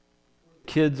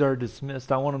kids are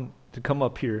dismissed, I want them to come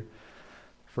up here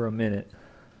for a minute.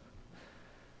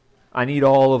 I need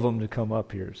all of them to come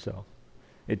up here, so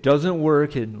it doesn't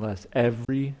work unless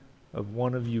every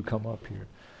one of you come up here.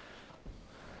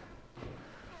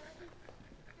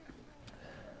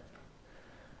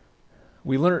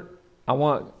 We learned, come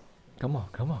on.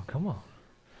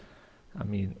 I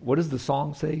mean, what does the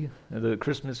song say? The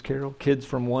Christmas Carol? Kids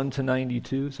from 1 to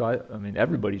 92. So, I mean,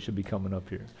 everybody should be coming up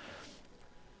here.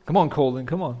 Come on, Colin.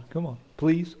 Come on,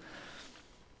 please.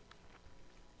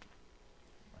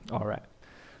 All right.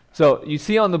 So, you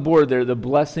see on the board there the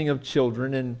blessing of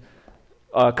children. And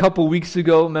a couple weeks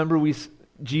ago, remember,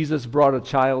 Jesus brought a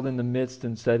child in the midst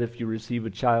and said, if you receive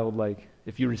this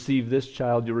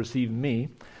child, you'll receive me.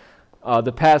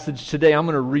 The passage today, I'm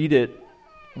going to read it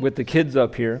with the kids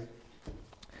up here.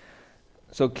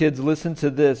 So kids, listen to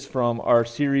this from our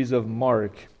series of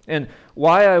Mark. And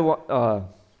why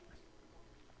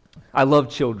I love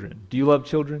children. Do you love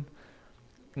children?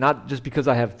 Not just because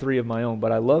I have 3 of my own,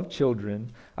 but I love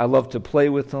children. I love to play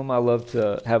with them. I love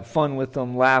to have fun with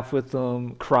them, laugh with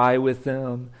them, cry with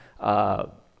them,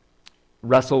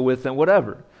 wrestle with them,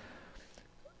 whatever.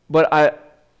 But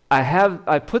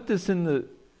I put this in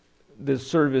this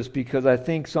service because I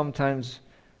think sometimes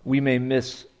we may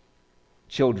miss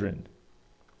children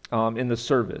in the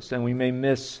service, and we may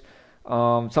miss,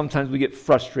 sometimes we get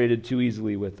frustrated too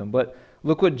easily with them. But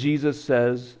look what Jesus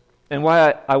says, and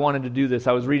why I wanted to do this.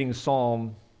 I was reading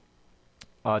Psalm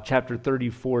chapter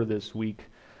 34 this week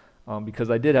because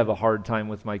I did have a hard time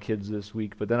with my kids this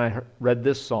week, but then I read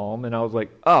this psalm, and I was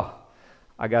like,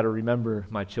 I got to remember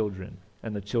my children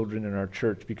and the children in our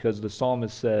church, because the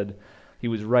psalmist said, he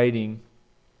was writing,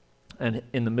 and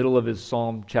in the middle of his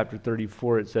Psalm chapter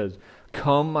 34, it says,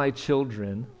 "Come, my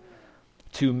children,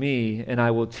 to me, and I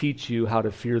will teach you how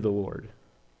to fear the Lord."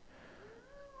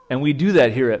 And we do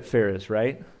that here at Ferris,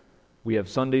 right? We have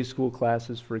Sunday school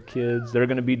classes for kids. They're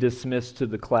going to be dismissed to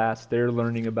the class. They're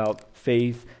learning about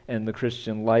faith and the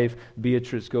Christian life.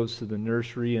 Beatrice goes to the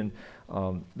nursery, and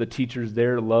the teachers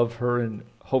there love her and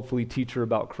hopefully teach her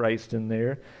about Christ in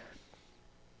there.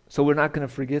 So we're not going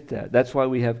to forget that. That's why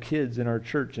we have kids in our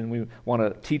church, and we want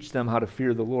to teach them how to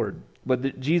fear the Lord.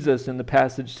 But Jesus, in the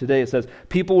passage today, it says,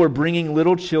 people were bringing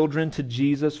little children to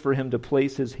Jesus for him to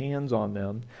place his hands on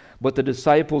them, but the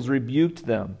disciples rebuked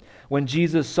them. When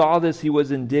Jesus saw this, he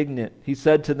was indignant. He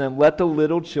said to them, "Let the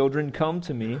little children come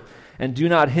to me, and do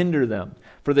not hinder them,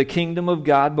 for the kingdom of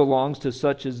God belongs to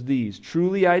such as these.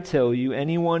 Truly I tell you,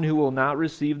 anyone who will not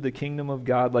receive the kingdom of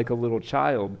God like a little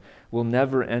child will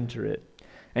never enter it."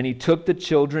 And he took the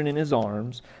children in his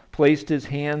arms, placed his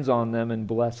hands on them, and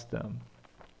blessed them.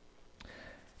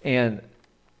 And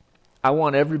I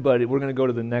want everybody, we're going to go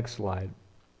to the next slide.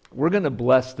 We're going to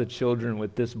bless the children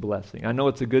with this blessing. I know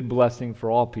it's a good blessing for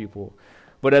all people,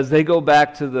 but as they go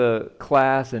back to the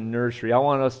class and nursery, I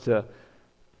want us to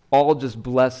all just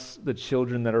bless the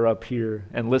children that are up here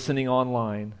and listening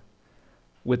online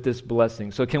with this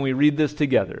blessing. So can we read this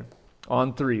together?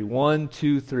 On 3. 1,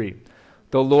 2, 3.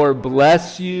 The Lord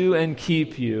bless you and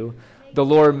keep you. The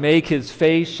Lord make his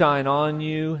face shine on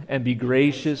you and be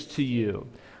gracious to you.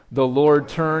 The Lord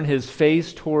turn his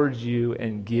face towards you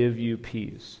and give you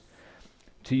peace.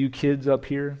 To you kids up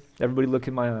here, everybody look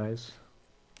in my eyes.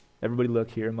 Everybody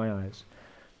look here in my eyes.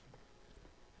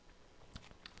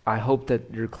 I hope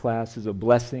that your class is a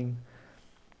blessing.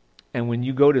 And when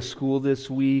you go to school this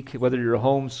week, whether you're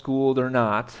homeschooled or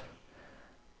not,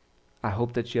 I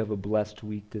hope that you have a blessed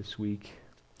week this week.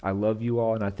 I love you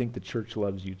all, and I think the church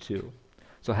loves you too.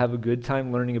 So have a good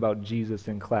time learning about Jesus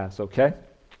in class, okay?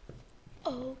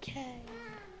 Okay.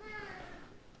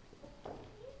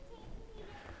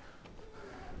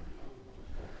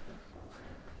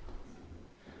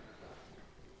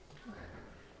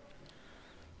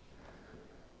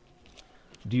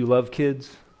 Do you love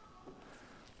kids?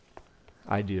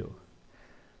 I do.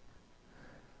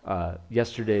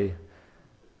 Yesterday,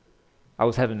 I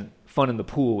was having fun in the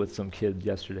pool with some kids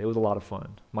yesterday. It was a lot of fun.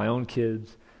 My own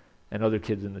kids and other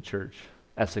kids in the church,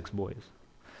 Essex boys.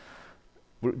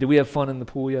 Did we have fun in the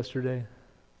pool yesterday?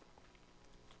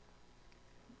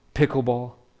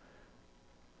 Pickleball?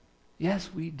 Yes,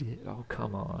 we did. Oh,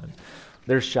 come on.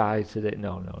 They're shy today.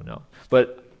 No.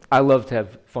 But I love to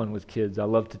have fun with kids. I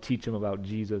love to teach them about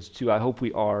Jesus too. I hope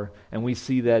we are. And we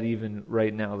see that even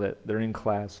right now that they're in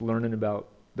class learning about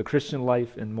the Christian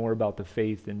life and more about the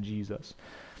faith in Jesus.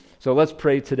 So let's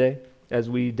pray today as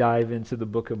we dive into the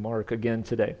book of Mark again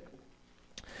today.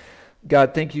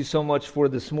 God, thank you so much for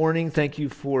this morning. Thank you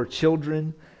for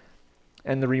children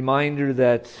and the reminder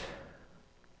that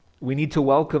we need to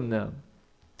welcome them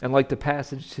And like the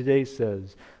passage today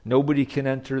says, nobody can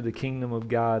enter the kingdom of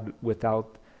God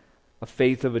without a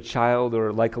faith of a child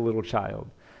or like a little child.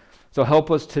 So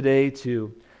help us today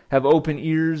to have open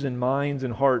ears and minds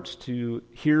and hearts to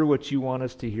hear what you want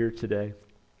us to hear today,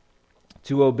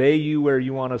 to obey you where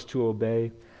you want us to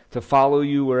obey, to follow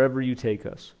you wherever you take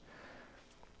us.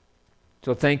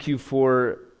 So thank you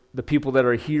for the people that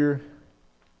are here.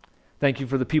 Thank you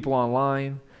for the people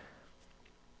online.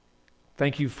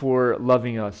 Thank you for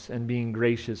loving us and being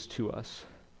gracious to us.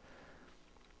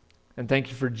 And thank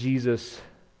you for Jesus,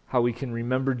 how we can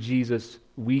remember Jesus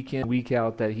week in, week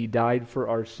out, that he died for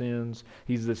our sins.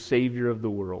 He's the Savior of the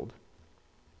world.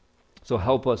 So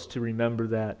help us to remember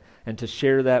that and to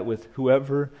share that with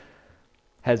whoever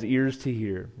has ears to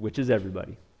hear, which is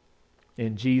everybody.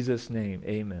 In Jesus' name,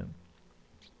 amen.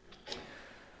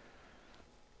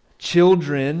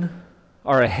 Children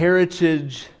are a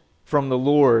heritage from the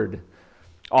Lord,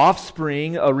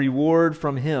 offspring a reward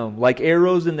from him. Like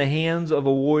arrows in the hands of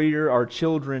a warrior are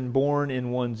children born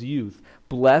in one's youth.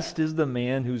 Blessed is the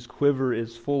man whose quiver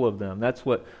is full of them. That's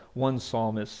what one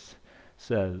psalmist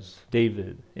says,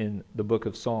 David, in the book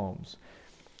of Psalms.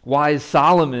 Wise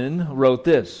Solomon wrote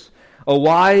this: a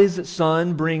wise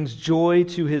son brings joy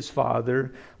to his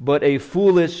father, but a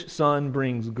foolish son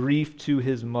brings grief to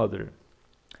his mother.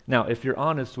 Now, if you're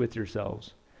honest with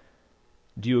yourselves,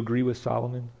 do you agree with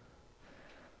Solomon?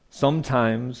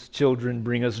 Sometimes children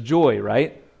bring us joy,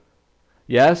 right?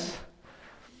 Yes?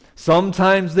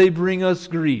 Sometimes they bring us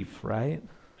grief, right?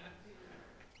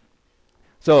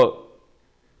 So,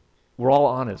 we're all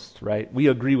honest, right? We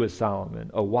agree with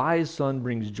Solomon. A wise son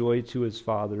brings joy to his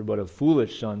father, but a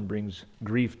foolish son brings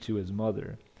grief to his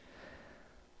mother.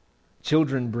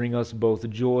 Children bring us both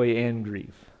joy and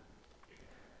grief,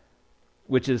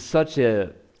 which is such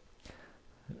a,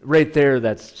 right there,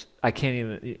 that's, I can't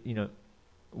even,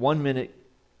 1 minute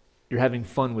you're having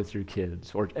fun with your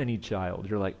kids or any child.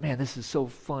 You're like, man, this is so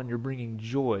fun. You're bringing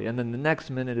joy. And then the next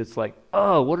minute it's like,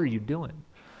 oh, what are you doing?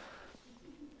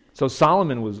 So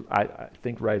Solomon was, I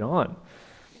think, right on.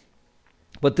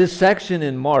 But this section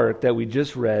in Mark that we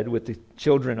just read with the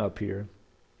children up here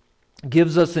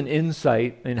gives us an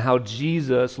insight in how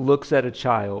Jesus looks at a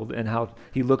child and how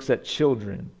he looks at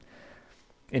children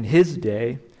in his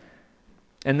day.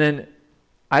 And then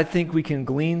I think we can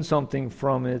glean something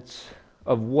from it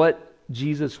of what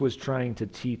Jesus was trying to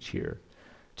teach here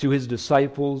to his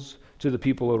disciples, to the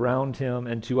people around him,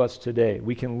 and to us today.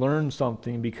 We can learn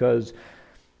something because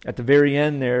at the very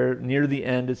end there, near the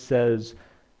end, it says,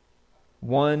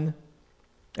 anyone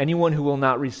who will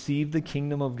not receive the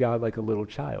kingdom of God like a little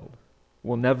child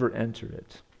will never enter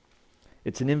it.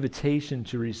 It's an invitation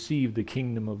to receive the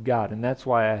kingdom of God, and that's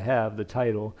why I have the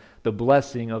title, The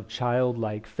Blessing of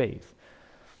Childlike Faith.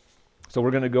 So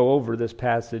we're going to go over this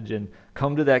passage and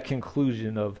come to that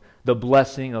conclusion of the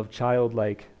blessing of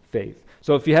childlike faith.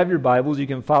 So if you have your Bibles, you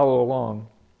can follow along.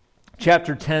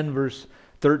 Chapter 10, verse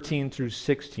 13 through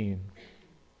 16.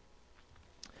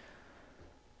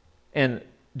 And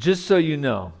just so you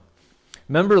know,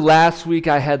 remember last week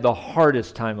I had the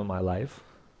hardest time of my life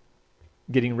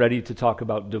getting ready to talk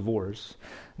about divorce.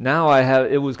 Now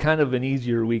it was kind of an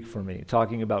easier week for me,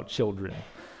 talking about children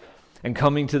and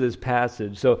coming to this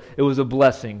passage. So it was a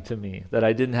blessing to me that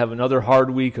I didn't have another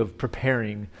hard week of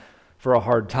preparing for a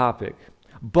hard topic.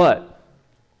 But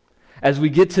as we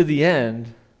get to the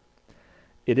end,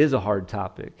 it is a hard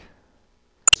topic.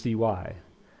 See why?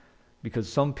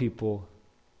 Because some people,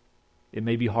 it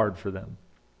may be hard for them.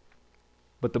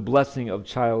 But the blessing of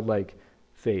childlike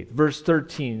faith. Verse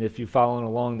 13, if you're following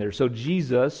along there. So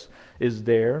Jesus is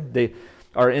there. They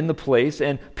are in the place,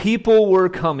 and people were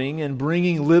coming and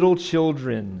bringing little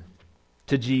children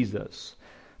to Jesus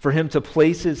for him to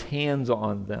place his hands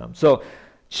on them. So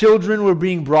children were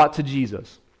being brought to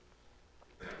Jesus.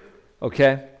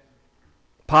 Okay?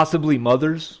 Possibly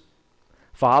mothers,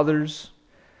 fathers,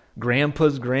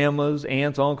 grandpas, grandmas,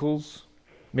 aunts, uncles.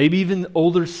 Maybe even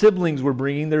older siblings were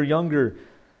bringing their younger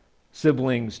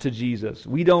siblings to Jesus.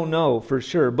 We don't know for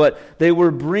sure, but they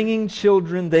were bringing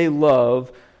children they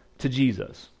love to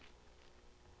Jesus.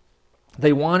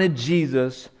 They wanted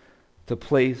Jesus to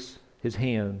place his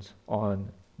hands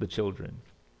on the children.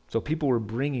 So people were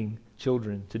bringing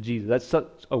children to Jesus. That's such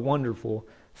a wonderful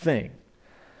thing.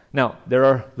 Now, there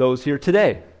are those here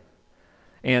today.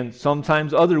 And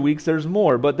sometimes other weeks there's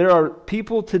more. But there are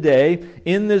people today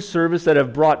in this service that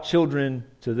have brought children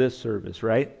to this service,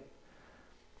 right?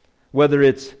 Whether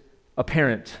it's a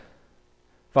parent,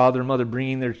 father, mother,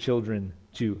 bringing their children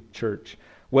to church.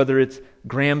 Whether it's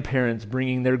grandparents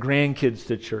bringing their grandkids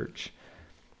to church.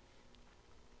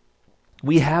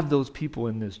 We have those people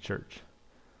in this church.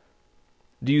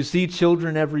 Do you see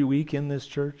children every week in this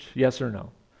church? Yes or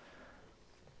no?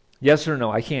 Yes or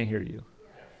no? I can't hear you.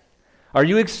 Are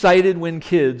you excited when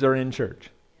kids are in church?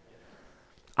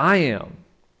 I am.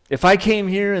 If I came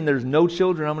here and there's no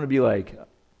children, I'm going to be like,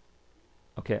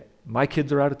 okay, my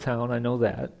kids are out of town, I know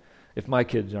that, if my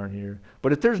kids aren't here.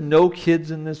 But if there's no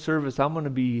kids in this service, I'm going to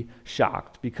be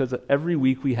shocked because every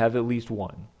week we have at least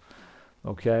one,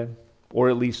 okay? Or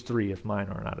at least 3 if mine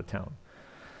aren't out of town.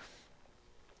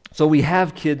 So we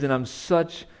have kids, and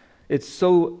it's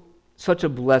such a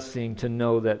blessing to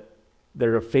know that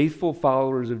there are faithful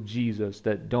followers of Jesus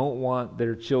that don't want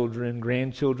their children,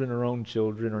 grandchildren, or own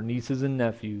children, or nieces and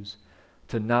nephews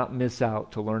to not miss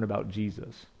out to learn about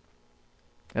Jesus.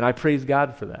 And I praise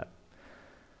God for that.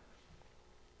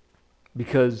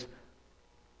 Because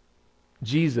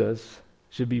Jesus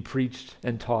should be preached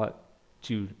and taught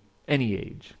to any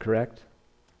age, correct?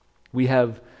 We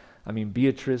have,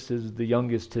 Beatrice is the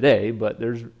youngest today, but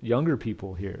there's younger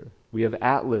people here. We have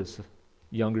Atlas,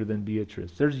 younger than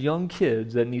Beatrice. There's young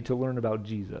kids that need to learn about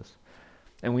Jesus,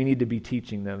 and we need to be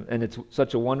teaching them. And it's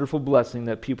such a wonderful blessing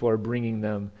that people are bringing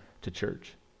them to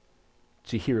church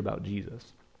to hear about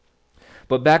Jesus.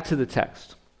 But back to the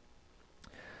text.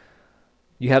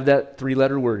 You have that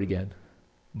 3-letter word again,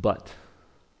 but.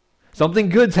 Something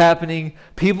good's happening.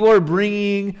 People are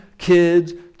bringing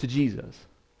kids to Jesus.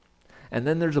 And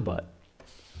then there's a but.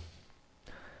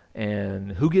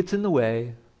 And who gets in the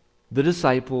way? The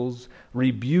disciples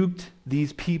rebuked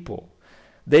these people.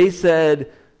 They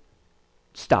said,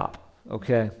 stop,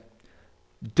 okay?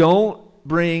 Don't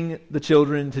bring the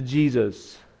children to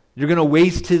Jesus. You're going to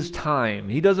waste his time.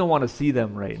 He doesn't want to see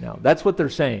them right now. That's what they're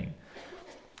saying.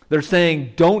 They're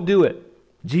saying, don't do it.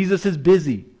 Jesus is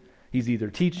busy. He's either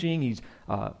teaching, he's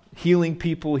healing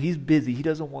people. He's busy. He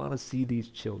doesn't want to see these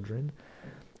children.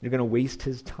 You're going to waste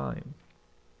his time.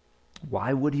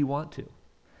 Why would he want to?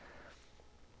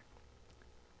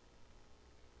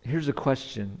 Here's a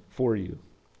question for you.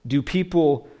 Do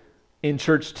people in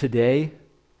church today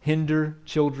hinder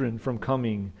children from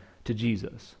coming to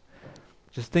Jesus?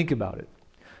 Just think about it.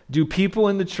 Do people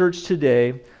in the church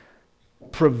today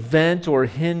prevent or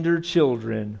hinder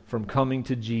children from coming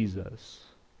to Jesus?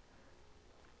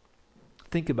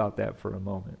 Think about that for a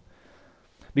moment.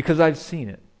 Because I've seen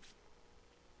it.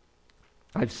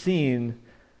 I've seen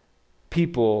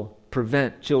people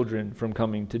prevent children from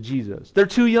coming to Jesus. They're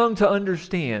too young to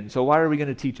understand, so why are we going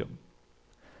to teach them?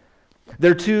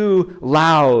 They're too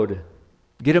loud.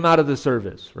 Get them out of the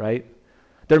service, right?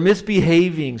 They're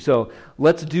misbehaving, so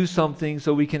let's do something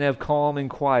so we can have calm and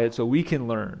quiet so we can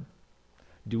learn.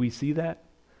 Do we see that?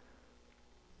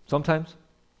 Sometimes?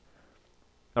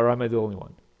 Or am I the only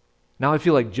one? Now I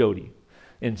feel like Jody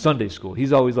in Sunday school.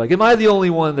 He's always like, am I the only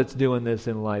one that's doing this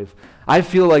in life? I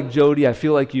feel like Jody. I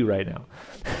feel like you right now.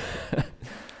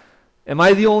 Am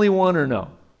I the only one or no?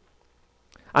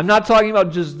 I'm not talking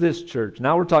about just this church.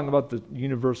 Now we're talking about the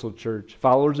universal church,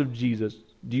 followers of Jesus.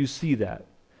 Do you see that?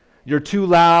 You're too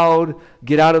loud.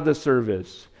 Get out of the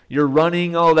service. You're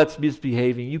running. Oh, that's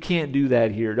misbehaving. You can't do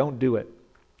that here. Don't do it.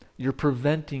 You're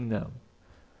preventing them.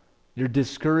 You're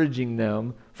discouraging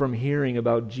them from hearing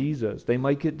about Jesus. They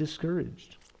might get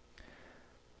discouraged.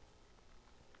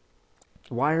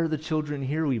 Why are the children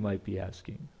here, we might be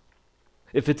asking?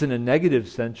 If it's in a negative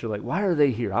sense, you're like, why are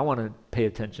they here? I want to pay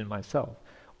attention myself.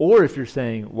 Or if you're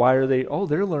saying, why are they? Oh,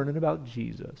 they're learning about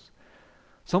Jesus.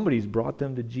 Somebody's brought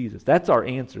them to Jesus. That's our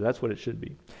answer. That's what it should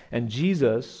be. And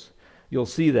Jesus, you'll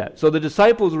see that. So the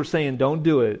disciples were saying, don't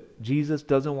do it. Jesus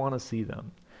doesn't want to see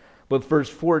them. But verse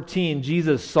 14,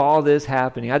 Jesus saw this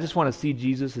happening. I just want to see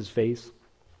Jesus' face.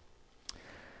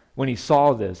 When he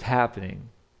saw this happening,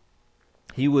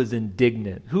 he was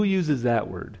indignant. Who uses that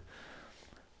word?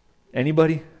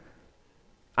 Anybody?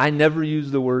 I never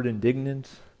used the word indignant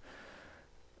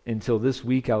until this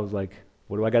week. I was like,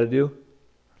 what do I got to do?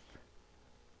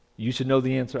 You should know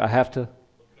the answer. I have to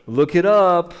look it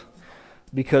up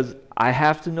because I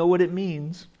have to know what it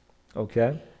means.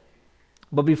 Okay?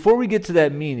 But before we get to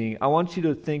that meaning, I want you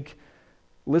to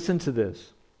listen to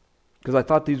this, because I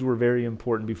thought these were very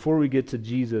important. Before we get to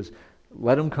Jesus,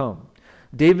 let him come.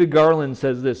 David Garland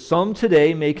says this: some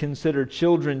today may consider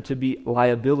children to be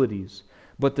liabilities,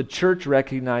 but the church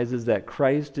recognizes that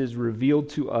Christ is revealed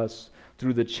to us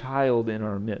through the child in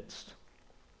our midst.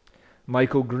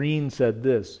 Michael Green said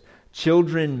this: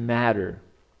 children matter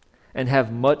and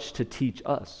have much to teach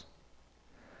us.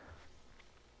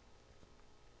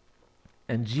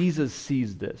 And Jesus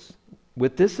sees this.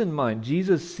 With this in mind,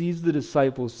 Jesus sees the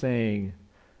disciples saying,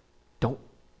 don't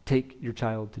take your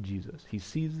child to Jesus. He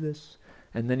sees this,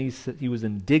 and then he was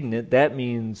indignant. That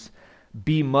means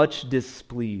be much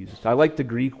displeased. I like the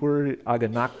Greek word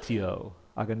aganaktio.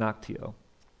 Aganaktio.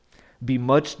 Be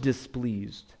much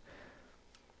displeased.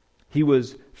 He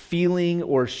was feeling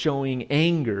or showing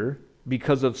anger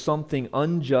because of something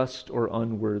unjust or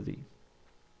unworthy.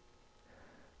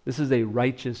 This is a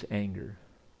righteous anger,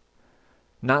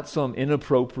 not some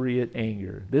inappropriate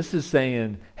anger. This is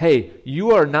saying, hey,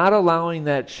 you are not allowing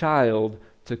that child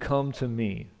to come to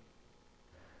me.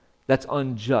 That's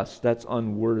unjust. That's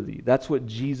unworthy. That's what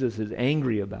Jesus is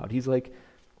angry about. He's like,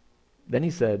 then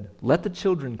he said, let the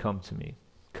children come to me.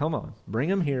 Come on, bring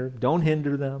them here. Don't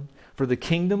hinder them. For the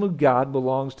kingdom of God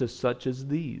belongs to such as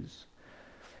these.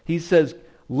 He says,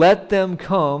 let them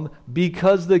come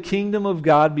because the kingdom of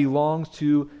God belongs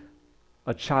to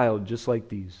a child just like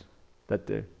these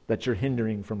that you're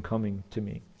hindering from coming to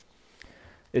me.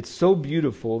 It's so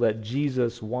beautiful that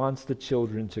Jesus wants the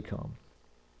children to come.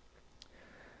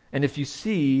 And if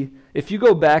you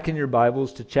go back in your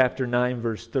Bibles to chapter 9,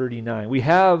 verse 39, we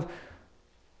have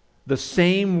the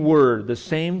same word, the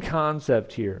same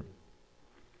concept here.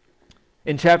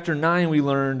 In chapter 9, we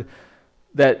learned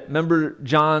that, remember,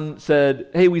 John said,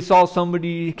 hey, we saw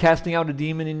somebody casting out a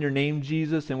demon in your name,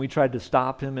 Jesus, and we tried to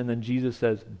stop him, and then Jesus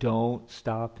says, don't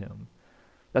stop him.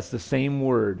 That's the same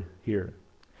word here.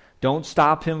 Don't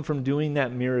stop him from doing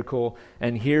that miracle,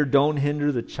 and here, don't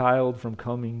hinder the child from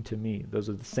coming to me. Those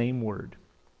are the same word.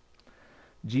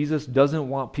 Jesus doesn't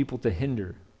want people to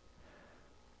hinder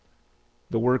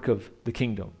the work of the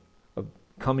kingdom, of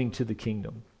coming to the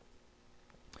kingdom.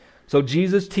 So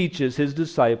Jesus teaches his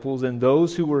disciples and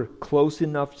those who were close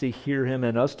enough to hear him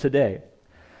and us today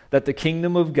that the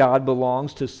kingdom of God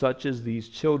belongs to such as these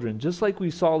children, just like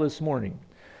we saw this morning.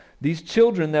 These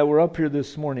children that were up here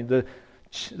this morning,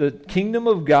 the kingdom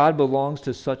of God belongs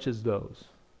to such as those.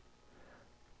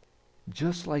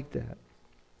 Just like that.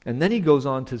 And then he goes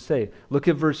on to say, look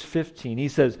at verse 15. He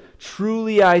says,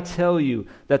 truly I tell you.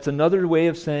 That's another way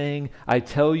of saying, I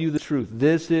tell you the truth.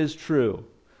 This is true.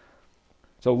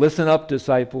 So listen up,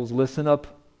 disciples. Listen up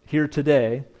here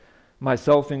today,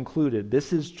 myself included.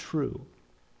 This is true.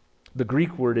 The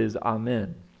Greek word is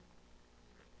amen.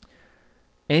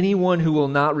 Anyone who will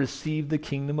not receive the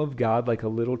kingdom of God like a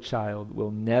little child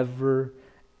will never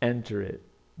enter it.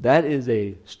 That is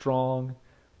a strong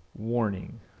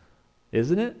warning,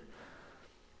 isn't it?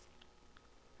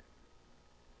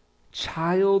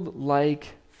 Childlike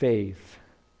faith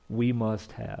we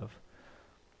must have.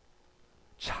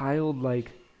 Childlike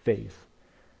faith,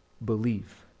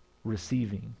 belief,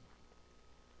 receiving.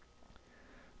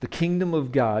 The kingdom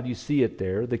of God, you see it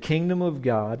there, the kingdom of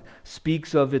God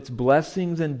speaks of its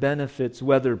blessings and benefits,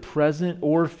 whether present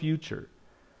or future.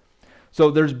 So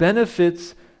there's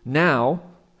benefits now,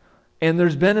 and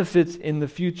there's benefits in the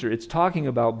future. It's talking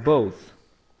about both.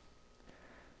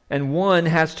 And one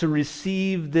has to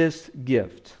receive this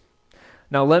gift.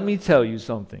 Now let me tell you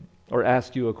something, or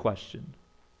ask you a question.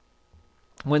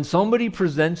 When somebody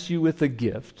presents you with a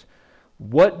gift,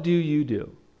 what do you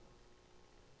do?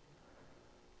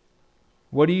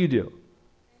 What do?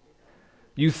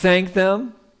 You thank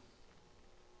them.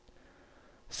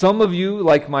 Some of you,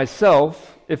 like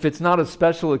myself, if it's not a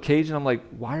special occasion, I'm like,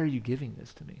 why are you giving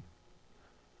this to me?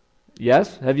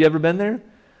 Yes? Have you ever been there?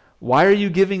 Why are you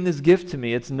giving this gift to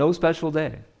me? It's no special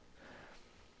day.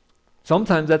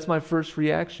 Sometimes that's my first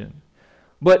reaction.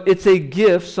 But it's a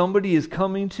gift. Somebody is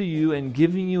coming to you and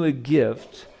giving you a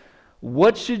gift.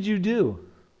 What should you do?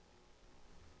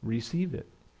 Receive it.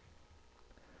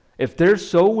 If they're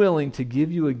so willing to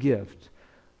give you a gift,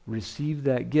 receive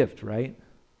that gift, right?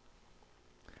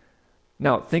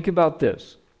 Now, think about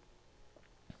this.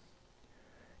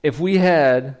 If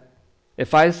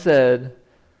I said,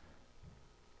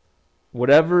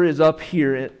 whatever is up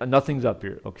here, nothing's up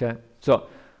here, okay? So,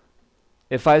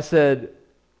 if I said,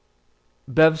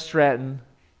 Bev Stratton,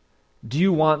 do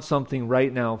you want something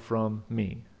right now from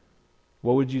me?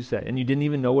 What would you say? And you didn't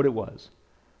even know what it was.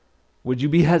 Would you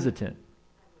be hesitant?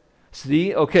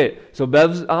 See? Okay, so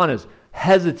Bev's honest.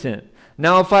 Hesitant.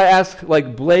 Now if I ask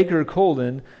like Blake or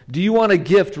Colden, do you want a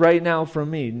gift right now from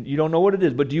me? You don't know what it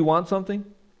is, but do you want something?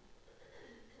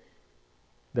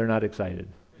 They're not excited.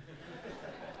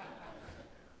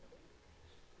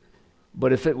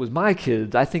 But if it was my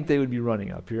kids, I think they would be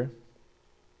running up here.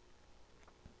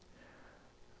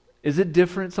 Is it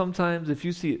different sometimes? If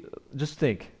you see, just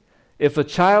think. If a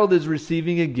child is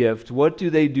receiving a gift, what do?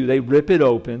 They rip it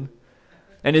open.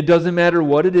 And it doesn't matter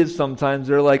what it is sometimes.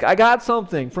 They're like, I got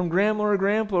something from grandma or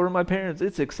grandpa or my parents.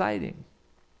 It's exciting.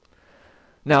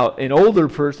 Now, an older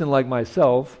person like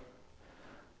myself,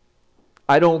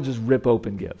 I don't just rip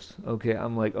open gifts. Okay,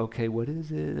 I'm like, okay, what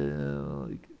is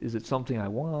it? Is it something I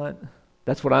want?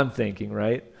 That's what I'm thinking,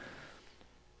 right?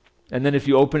 And then if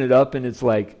you open it up and it's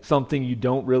like something you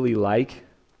don't really like,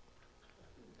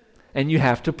 and you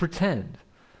have to pretend.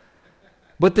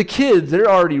 But the kids, they're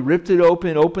already ripped it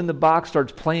open the box,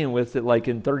 starts playing with it like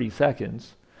in 30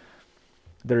 seconds.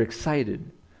 They're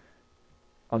excited.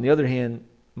 On the other hand,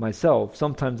 myself,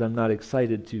 sometimes I'm not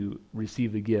excited to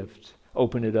receive the gift,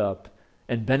 open it up,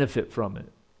 and benefit from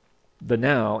it, the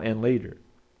now and later.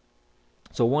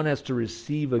 So one has to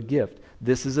receive a gift.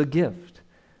 This is a gift.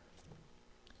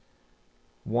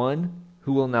 One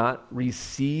who will not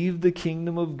receive the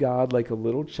kingdom of God like a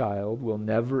little child will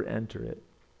never enter it.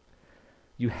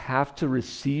 You have to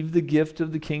receive the gift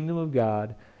of the kingdom of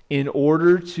God in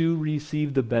order to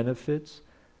receive the benefits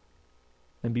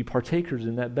and be partakers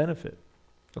in that benefit.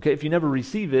 Okay, if you never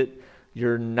receive it,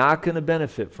 you're not going to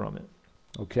benefit from it.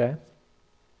 Okay?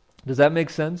 Does that make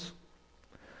sense?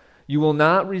 You will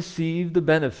not receive the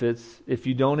benefits if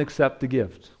you don't accept the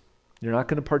gift. You're not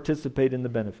going to participate in the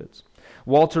benefits.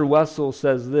 Walter Wessel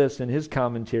says this in his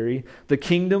commentary: the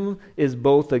kingdom is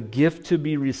both a gift to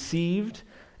be received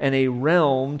and a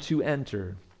realm to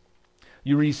enter.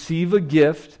 You receive a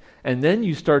gift, and then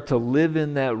you start to live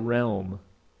in that realm.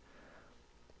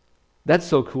 That's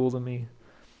so cool to me.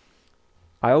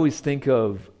 I always think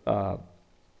of, I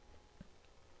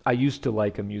used to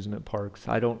like amusement parks.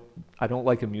 I don't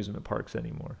like amusement parks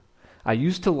anymore. I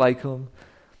used to like them.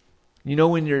 You know,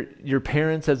 when your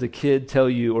parents as a kid tell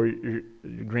you, or your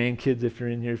grandkids if you're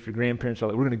in here, if your grandparents are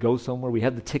like, we're going to go somewhere, we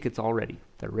have the tickets already.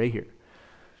 They're right here.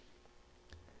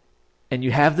 And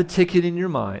you have the ticket in your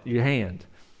hand.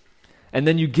 And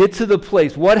then you get to the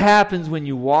place. What happens when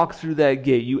you walk through that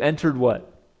gate? You entered what?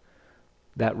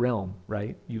 That realm,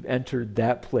 right? You've entered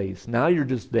that place. Now you're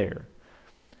just there.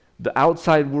 The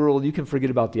outside world, you can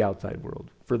forget about the outside world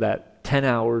for that 10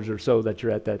 hours or so that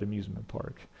you're at that amusement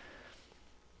park.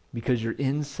 Because you're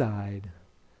inside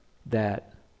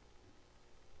that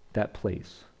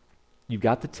place. You've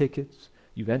got the tickets,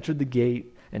 you've entered the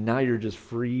gate, and now you're just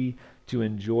free to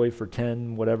enjoy for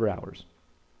 10 whatever hours.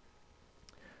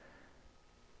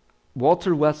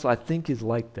 Walter Wessel, I think, is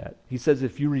like that. He says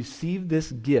if you receive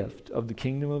this gift of the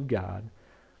kingdom of God,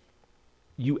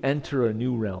 you enter a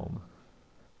new realm.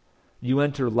 You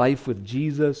enter life with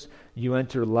Jesus. You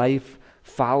enter life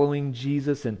following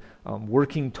Jesus and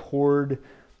working toward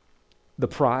the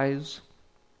prize.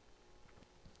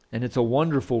 And it's a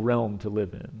wonderful realm to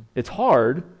live in. It's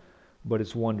hard, but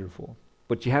it's wonderful.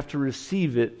 But you have to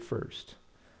receive it first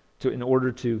in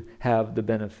order to have the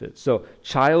benefits. So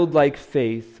childlike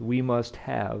faith we must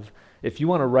have. If you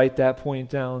want to write that point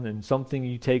down and something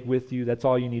you take with you, that's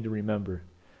all you need to remember.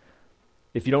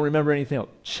 If you don't remember anything else,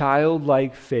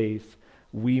 childlike faith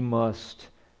we must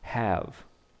have.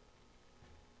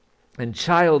 And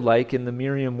childlike in the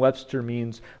Merriam-Webster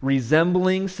means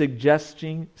resembling,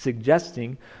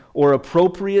 suggesting, or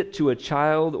appropriate to a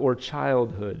child or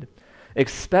childhood,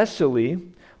 especially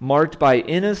marked by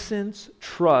innocence,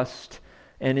 trust,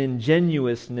 and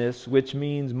ingenuousness, which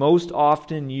means most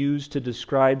often used to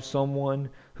describe someone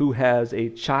who has a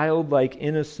childlike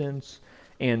innocence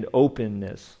and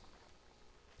openness.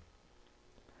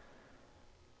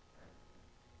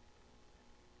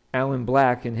 Alan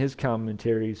Black, in his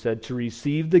commentary, said, to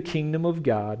receive the kingdom of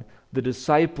God, the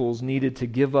disciples needed to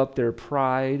give up their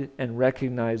pride and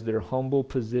recognize their humble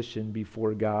position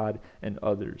before God and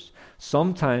others.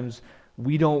 Sometimes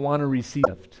we don't want to receive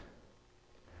a gift.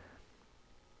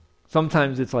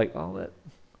 Sometimes it's like, oh,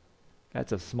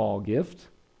 that's a small gift.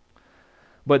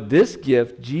 But this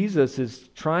gift, Jesus is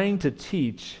trying to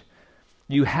teach,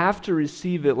 you have to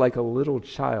receive it like a little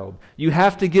child. You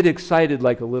have to get excited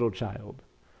like a little child.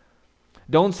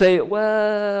 Don't say,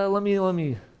 well, let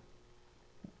me,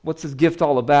 what's this gift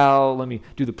all about? Let me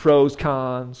do the pros,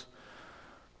 cons.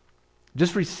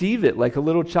 Just receive it like a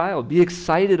little child. Be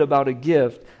excited about a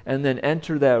gift and then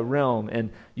enter that realm. And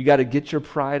you got to get your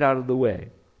pride out of the way.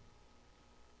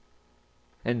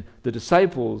 And the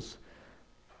disciples,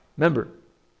 remember,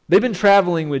 they've been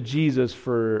traveling with Jesus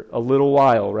for a little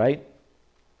while, right?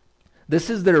 This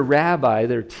is their rabbi,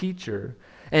 their teacher.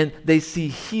 And they see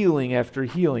healing after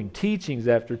healing, teachings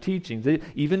after teachings,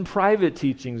 even private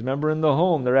teachings. Remember in the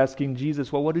home, they're asking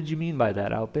Jesus, well, what did you mean by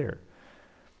that out there?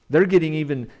 They're getting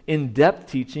even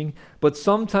in-depth teaching, but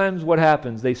sometimes what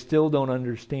happens? They still don't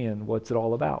understand what's it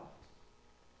all about.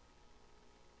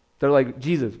 They're like,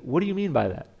 Jesus, what do you mean by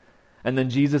that? And then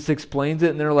Jesus explains it,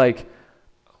 and they're like,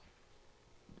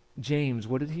 James,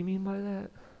 what did he mean by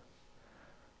that?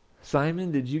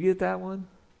 Simon, did you get that one?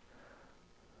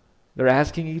 They're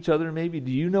asking each other maybe,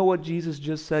 do you know what Jesus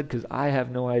just said? Because I have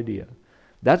no idea.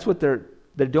 That's what they're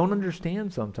that don't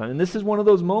understand sometimes. And this is one of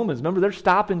those moments. Remember, they're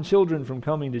stopping children from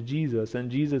coming to Jesus. And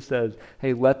Jesus says,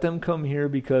 hey, let them come here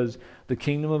because the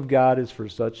kingdom of God is for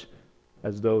such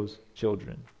as those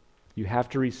children. You have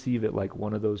to receive it like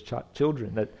one of those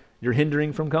children that you're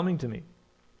hindering from coming to me.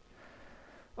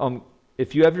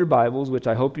 If you have your Bibles, which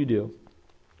I hope you do,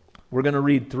 we're going to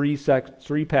read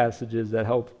three passages that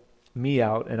help me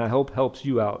out, and I hope helps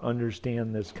you out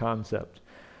understand this concept.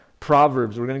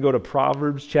 Proverbs, we're going to go to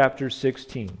Proverbs chapter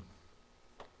 16.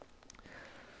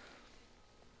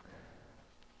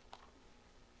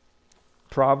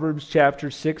 Proverbs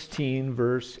chapter 16,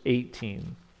 verse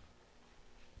 18.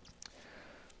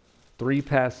 Three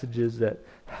passages that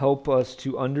help us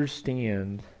to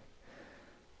understand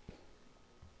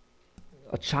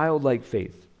a childlike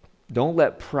faith. Don't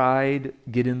let pride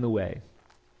get in the way.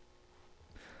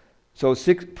 So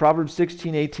Proverbs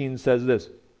 16:18 says this: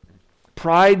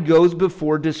 pride goes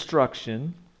before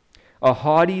destruction, a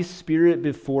haughty spirit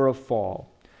before a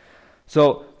fall.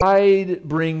 So pride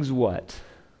brings what?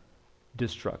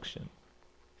 Destruction.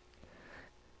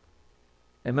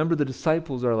 And remember, the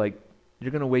disciples are like,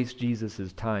 you're going to waste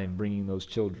Jesus' time bringing those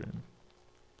children.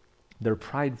 They're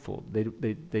prideful.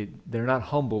 They're not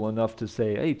humble enough to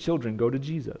say, hey, children, go to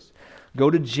Jesus. Go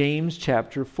to James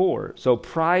chapter 4. So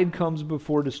pride comes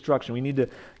before destruction. We need to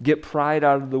get pride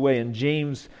out of the way. And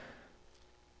James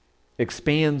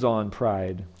expands on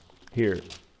pride here.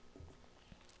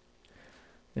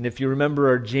 And if you remember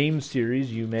our James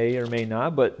series, you may or may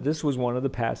not, but this was one of the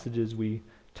passages we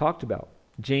talked about.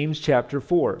 James chapter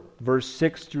 4, verse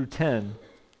 6 through 10.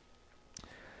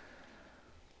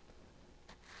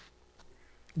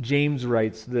 James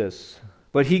writes this: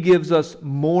 but he gives us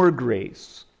more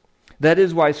grace. That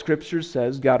is why Scripture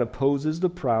says God opposes the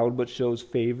proud but shows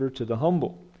favor to the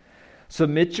humble.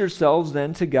 Submit yourselves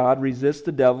then to God, resist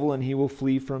the devil, and he will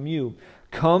flee from you.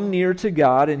 Come near to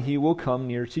God, and he will come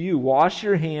near to you. Wash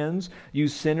your hands, you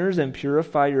sinners, and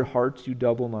purify your hearts, you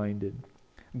double-minded.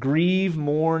 Grieve,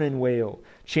 mourn, and wail.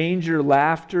 Change your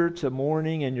laughter to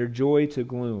mourning and your joy to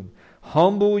gloom.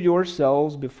 Humble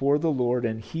yourselves before the Lord,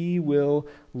 and he will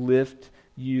lift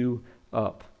you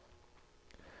up.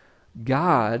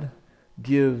 God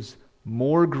gives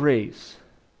more grace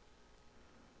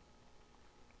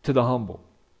to the humble.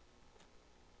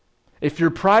 If you're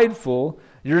prideful,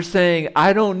 you're saying,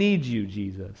 I don't need you,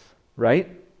 Jesus, right?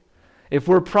 If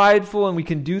we're prideful and we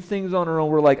can do things on our own,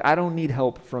 we're like, I don't need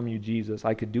help from you, Jesus.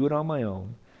 I could do it on my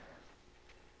own.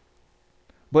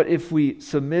 But if we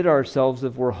submit ourselves,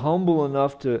 if we're humble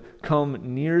enough to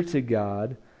come near to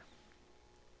God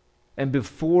and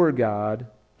before God,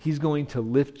 he's going to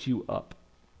lift you up.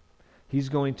 He's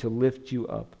going to lift you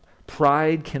up.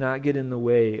 Pride cannot get in the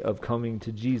way of coming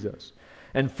to Jesus.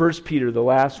 And 1 Peter, the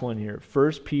last one here,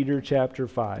 1 Peter chapter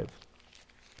 5.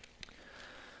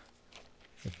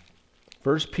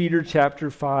 1 Peter chapter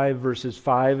 5, verses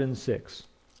 5 and 6.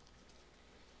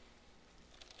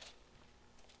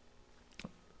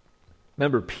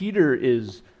 Remember, Peter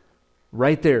is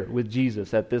right there with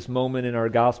Jesus at this moment in our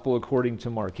gospel according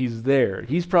to Mark. He's there.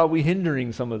 He's probably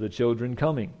hindering some of the children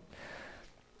coming.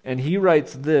 And he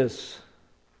writes this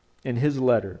in his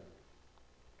letter.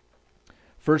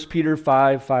 1 Peter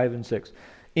 5, 5 and 6.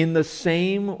 In the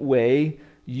same way,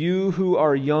 you who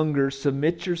are younger,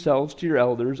 submit yourselves to your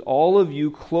elders. All of you,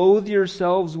 clothe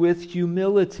yourselves with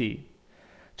humility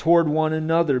toward one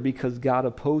another, because God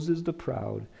opposes the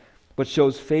proud, but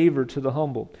shows favor to the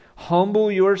humble.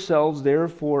 Humble yourselves,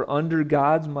 therefore, under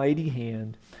God's mighty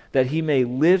hand, that he may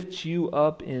lift you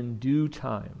up in due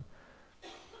time.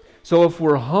 So if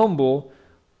we're humble,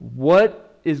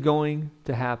 what is going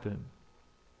to happen?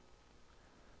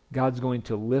 God's going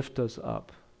to lift us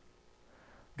up.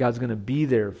 God's going to be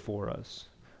there for us.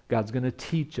 God's going to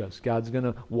teach us. God's going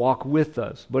to walk with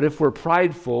us. But if we're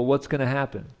prideful, what's going to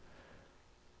happen?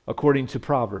 According to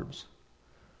Proverbs,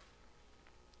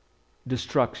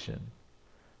 destruction,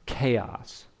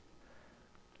 chaos.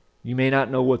 You may not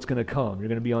know what's going to come. You're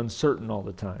going to be uncertain all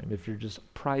the time if you're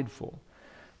just prideful.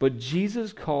 But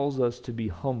Jesus calls us to be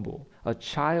humble, a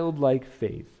childlike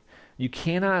faith. You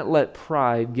cannot let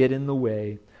pride get in the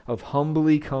way of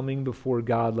humbly coming before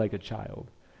God like a child.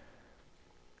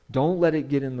 Don't let it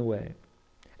get in the way.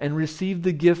 And receive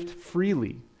the gift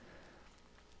freely.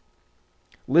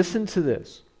 Listen to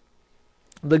this.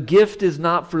 The gift is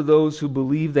not for those who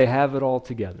believe they have it all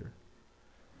together.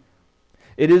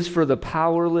 It is for the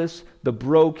powerless, the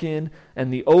broken,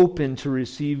 and the open to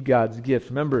receive God's gift.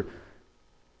 Remember,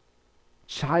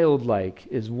 childlike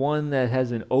is one that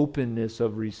has an openness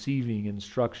of receiving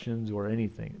instructions or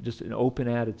anything, just an open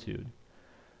attitude.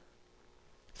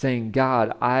 saying,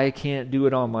 God, I can't do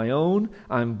it on my own.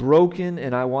 I'm broken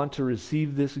and I want to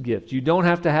receive this gift. You don't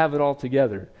have to have it all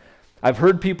together. I've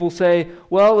heard people say,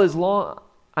 well,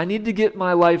 I need to get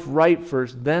my life right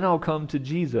first, then I'll come to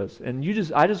Jesus. And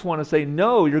I just want to say,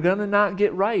 no, you're going to not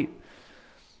get right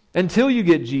until you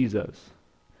get Jesus.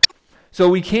 So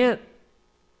we can't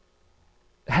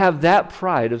have that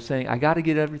pride of saying, I got to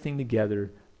get everything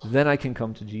together, then I can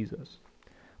come to Jesus.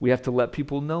 We have to let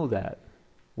people know that.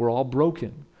 We're all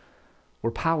broken. We're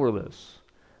powerless.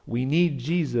 We need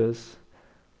Jesus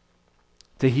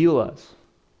to heal us,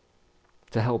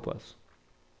 to help us.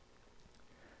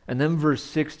 And then verse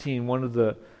 16, one of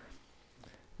the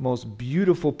most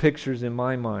beautiful pictures in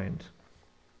my mind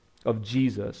of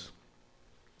Jesus.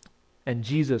 And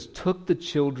Jesus took the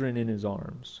children in his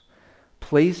arms,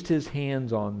 placed his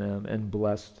hands on them, and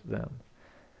blessed them.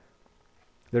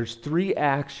 There's 3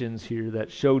 actions here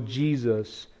that show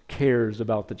Jesus cares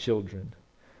about the children.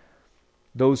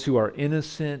 Those who are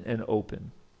innocent and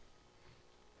open.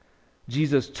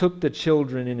 Jesus took the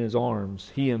children in his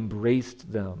arms. He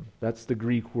embraced them. That's the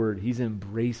Greek word. He's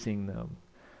embracing them.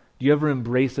 Do you ever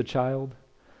embrace a child?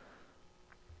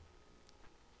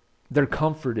 They're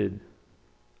comforted,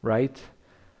 right?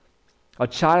 A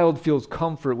child feels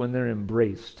comfort when they're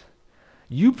embraced.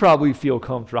 You probably feel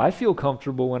comfortable. I feel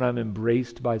comfortable when I'm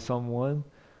embraced by someone.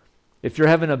 If you're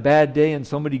having a bad day and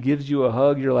somebody gives you a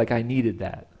hug, you're like, I needed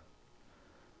that.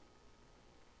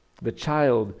 The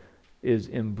child is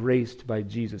embraced by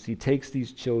Jesus. He takes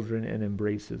these children and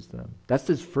embraces them. That's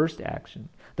his first action.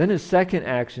 Then his second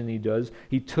action he does,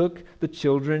 he took the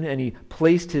children and he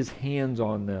placed his hands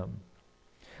on them.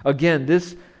 Again,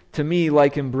 this, to me,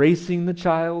 like embracing the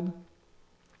child,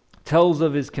 tells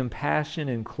of his compassion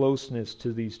and closeness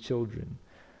to these children.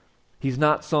 He's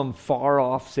not some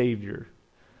far-off Savior.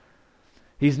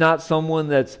 He's not someone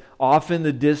that's off in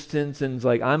the distance and is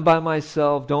like, I'm by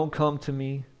myself, don't come to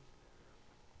me.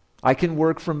 I can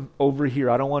work from over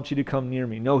here. I don't want you to come near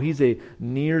me. No, he's a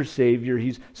near Savior.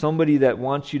 He's somebody that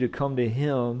wants you to come to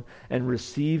him and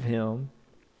receive him.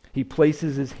 He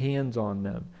places his hands on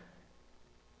them.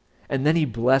 And then he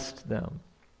blessed them.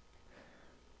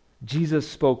 Jesus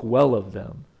spoke well of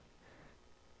them.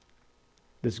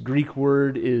 This Greek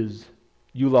word is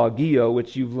eulogio,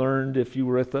 which you've learned if you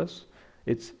were with us.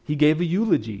 He gave a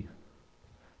eulogy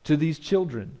to these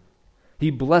children. He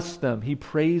blessed them. He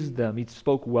praised them. He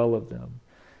spoke well of them.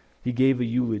 He gave a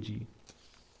eulogy.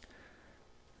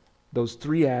 Those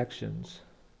 3 actions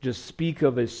just speak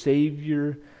of a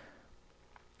Savior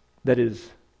that is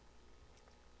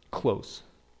close,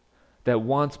 that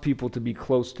wants people to be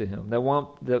close to him, that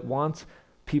wants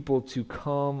people to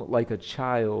come like a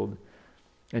child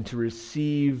and to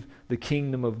receive the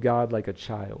kingdom of God like a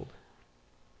child,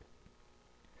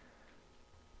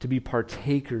 to be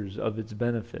partakers of its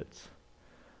benefits,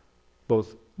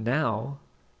 both now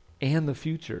and the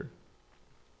future.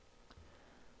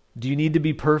 Do you need to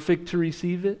be perfect to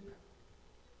receive it?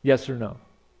 Yes or no?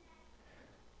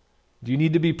 Do you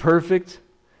need to be perfect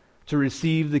to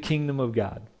receive the kingdom of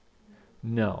God?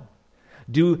 No.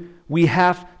 Do we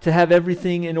have to have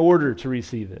everything in order to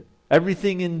receive it?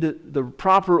 Everything in the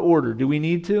proper order. Do we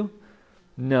need to?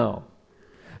 No.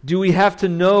 Do we have to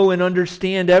know and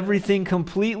understand everything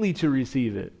completely to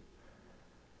receive it?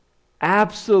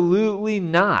 Absolutely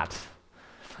not.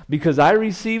 Because I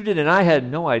received it and I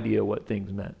had no idea what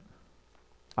things meant.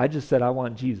 I just said, I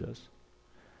want Jesus.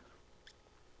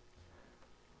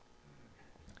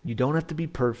 You don't have to be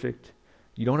perfect.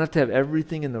 You don't have to have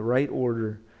everything in the right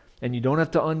order. And you don't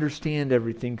have to understand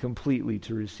everything completely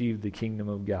to receive the kingdom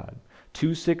of God.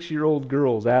 2 6-year-old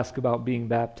girls ask about being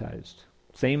baptized.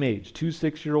 Same age. 2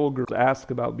 6-year-old girls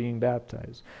ask about being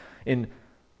baptized. In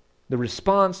the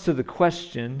response to the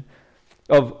question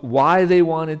of why they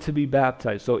wanted to be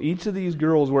baptized. So each of these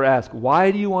girls were asked,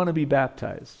 why do you want to be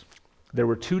baptized? There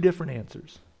were 2 different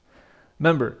answers.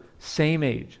 Remember, same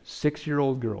age,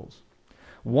 6-year-old girls.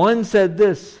 One said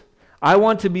this, I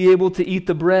want to be able to eat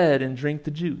the bread and drink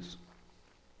the juice.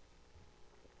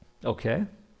 Okay.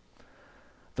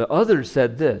 The other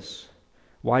said this,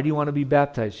 why do you want to be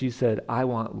baptized? She said, I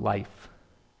want life.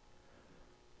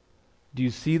 Do you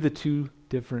see the 2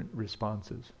 different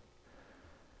responses?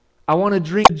 I want to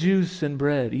drink juice and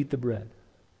bread, eat the bread.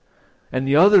 And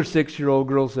the other 6-year-old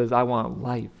girl says, I want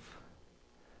life.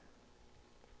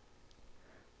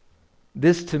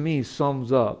 This to me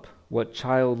sums up what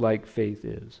childlike faith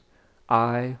is.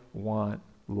 I want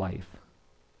life.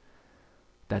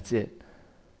 That's it.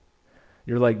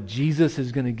 You're like, Jesus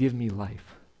is going to give me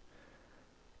life.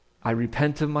 I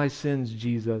repent of my sins,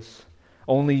 Jesus.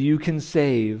 Only you can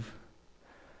save.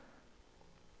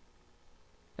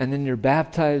 And then you're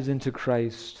baptized into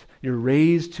Christ. You're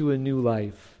raised to a new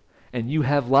life. And you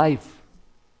have life.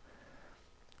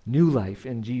 New life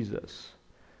in Jesus.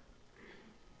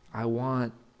 I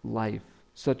want life.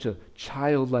 Such a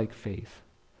childlike faith.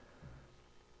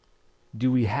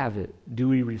 Do we have it? Do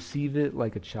we receive it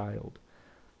like a child?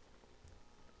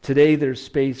 Today there's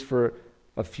space for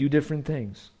a few different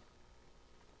things.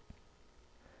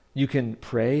 You can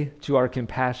pray to our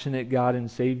compassionate God and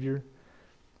Savior.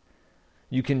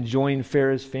 You can join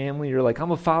Ferris family. You're like,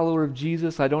 I'm a follower of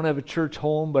Jesus. I don't have a church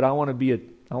home, but I want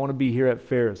to be here at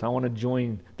Ferris. I want to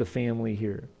join the family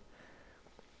here.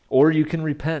 Or you can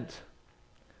repent.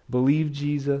 Believe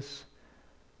Jesus.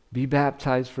 Be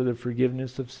baptized for the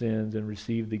forgiveness of sins and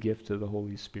receive the gift of the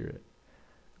Holy Spirit.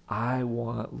 I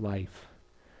want life.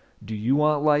 Do you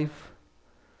want life?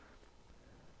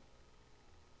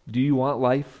 Do you want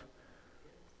life?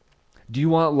 Do you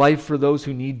want life for those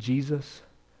who need Jesus?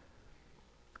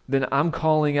 Then I'm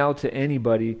calling out to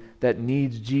anybody that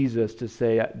needs Jesus to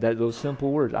say that those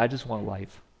simple words, I just want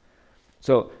life.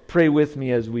 So pray with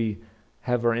me as we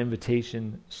have our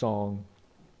invitation song.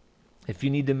 If you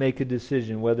need to make a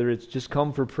decision, whether it's just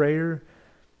come for prayer,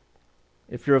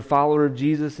 if you're a follower of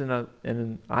Jesus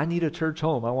and I need a church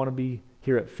home, I want to be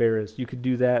here at Ferris, you could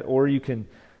do that. Or you can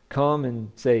come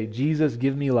and say, Jesus,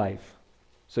 give me life.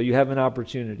 So you have an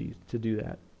opportunity to do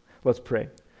that. Let's pray.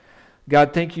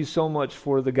 God, thank you so much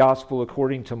for the gospel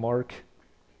according to Mark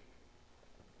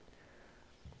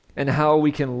and how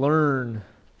we can learn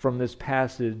from this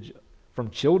passage from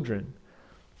children.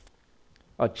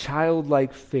 A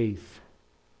childlike faith.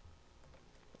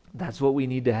 That's what we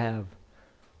need to have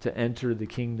to enter the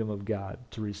kingdom of God,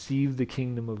 to receive the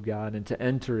kingdom of God and to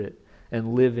enter it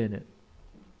and live in it.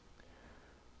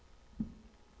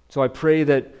 So I pray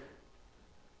that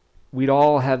we'd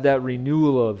all have that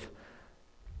renewal of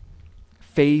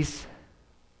faith,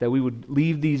 that we would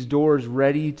leave these doors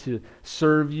ready to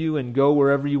serve you and go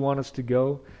wherever you want us to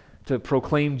go, to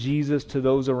proclaim Jesus to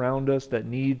those around us that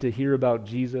need to hear about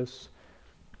Jesus.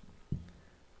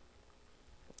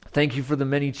 Thank you for the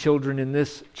many children in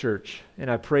this church,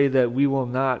 and I pray that we will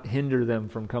not hinder them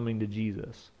from coming to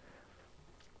Jesus.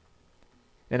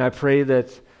 And I pray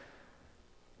that,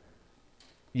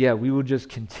 we will just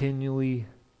continually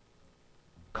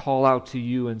call out to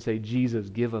you and say, Jesus,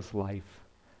 give us life.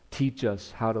 Teach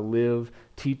us how to live.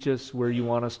 Teach us where you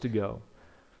want us to go.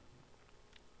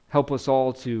 Help us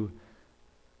all to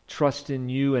trust in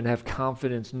you and have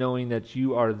confidence knowing that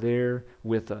you are there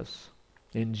with us.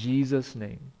 In Jesus'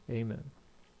 name, amen.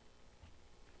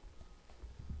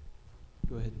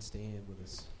 Go ahead and stand with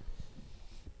us.